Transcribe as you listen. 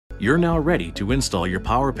You're now ready to install your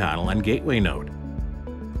power panel and gateway node.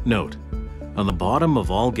 Note: on the bottom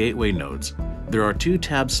of all gateway nodes, there are 2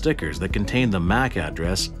 tab stickers that contain the MAC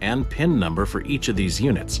address and PIN number for each of these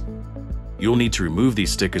units. You'll need to remove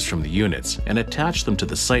these stickers from the units and attach them to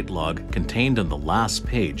the site log contained on the last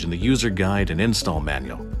page in the user guide and install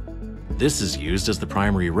manual. This is used as the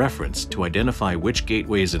primary reference to identify which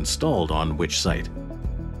gateway is installed on which site.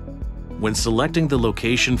 When selecting the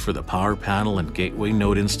location for the power panel and gateway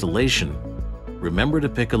node installation, remember to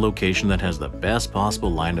pick a location that has the best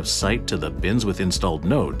possible line of sight to the bins with installed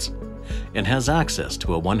nodes and has access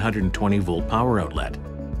to a 120 volt power outlet.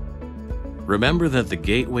 Remember that the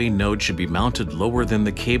gateway node should be mounted lower than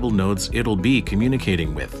the cable nodes it'll be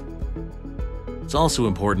communicating with. It's also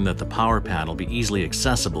important that the power panel be easily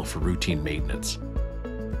accessible for routine maintenance.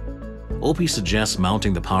 OPI suggests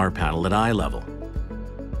mounting the power panel at eye level.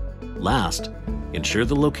 Last, ensure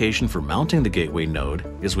the location for mounting the gateway node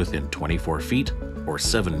is within 24 feet or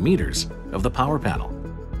 7 meters of the power panel.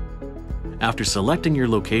 After selecting your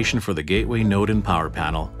location for the gateway node and power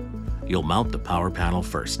panel, you'll mount the power panel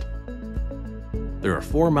first. There are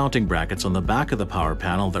 4 mounting brackets on the back of the power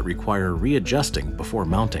panel that require readjusting before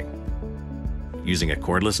mounting. Using a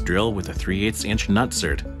cordless drill with a 3/8 inch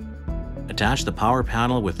nutsert, attach the power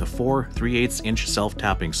panel with the 4 3/8 inch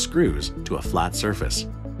self-tapping screws to a flat surface.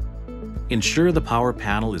 Ensure the power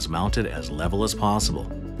panel is mounted as level as possible.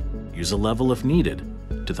 Use a level if needed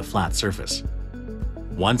to the flat surface.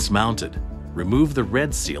 Once mounted, remove the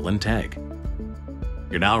red seal and tag.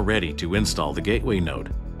 You're now ready to install the gateway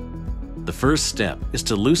node. The first step is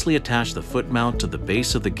to loosely attach the foot mount to the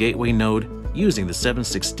base of the gateway node using the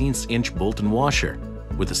 7/16 inch bolt and washer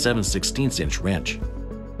with a 7/16 inch wrench.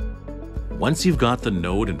 Once you've got the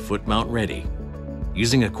node and foot mount ready,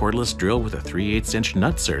 using a cordless drill with a 3/8 inch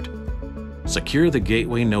nutsert, secure the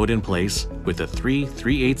gateway node in place with the 3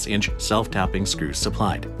 3/8 inch self-tapping screws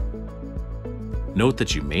supplied. Note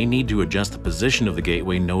that you may need to adjust the position of the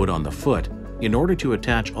gateway node on the foot in order to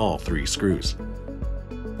attach all 3 screws.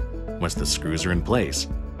 Once the screws are in place,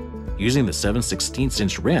 using the 7/16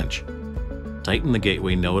 inch wrench, tighten the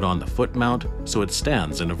gateway node on the foot mount so it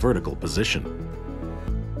stands in a vertical position.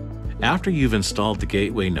 After you've installed the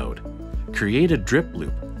gateway node, create a drip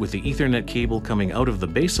loop with the Ethernet cable coming out of the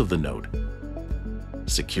base of the node.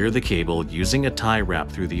 Secure the cable using a tie wrap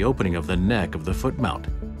through the opening of the neck of the foot mount.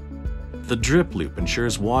 The drip loop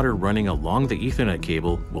ensures water running along the Ethernet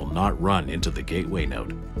cable will not run into the gateway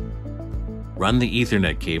node. Run the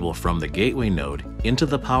Ethernet cable from the gateway node into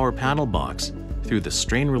the power panel box through the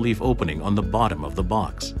strain relief opening on the bottom of the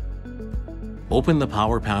box. Open the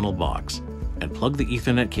power panel box and plug the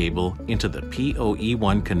Ethernet cable into the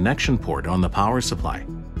PoE1 connection port on the power supply.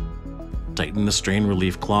 Tighten the strain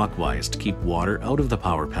relief clockwise to keep water out of the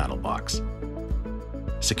power panel box.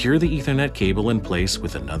 Secure the Ethernet cable in place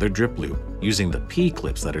with another drip loop using the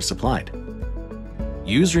P-clips that are supplied.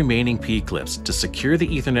 Use remaining P-clips to secure the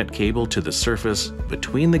Ethernet cable to the surface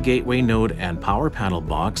between the gateway node and power panel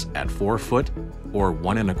box at 4 foot or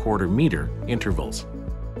 1¼ meter intervals.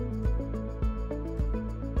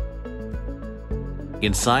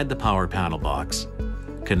 Inside the power panel box,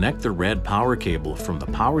 connect the red power cable from the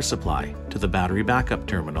power supply to the battery backup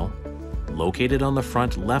terminal, located on the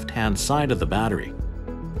front left-hand side of the battery.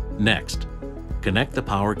 Next, connect the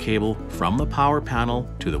power cable from the power panel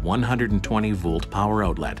to the 120 volt power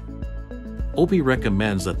outlet. OPI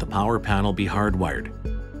recommends that the power panel be hardwired.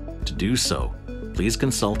 To do so, please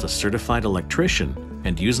consult a certified electrician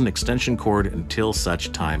and use an extension cord until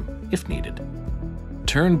such time if needed.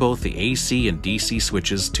 Turn both the AC and DC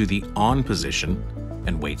switches to the on position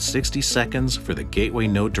and wait 60 seconds for the gateway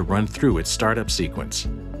node to run through its startup sequence.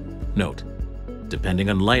 Note: depending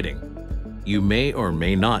on lighting, you may or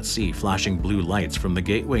may not see flashing blue lights from the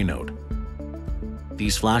gateway node.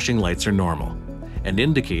 These flashing lights are normal and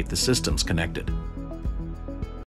indicate the system's connected.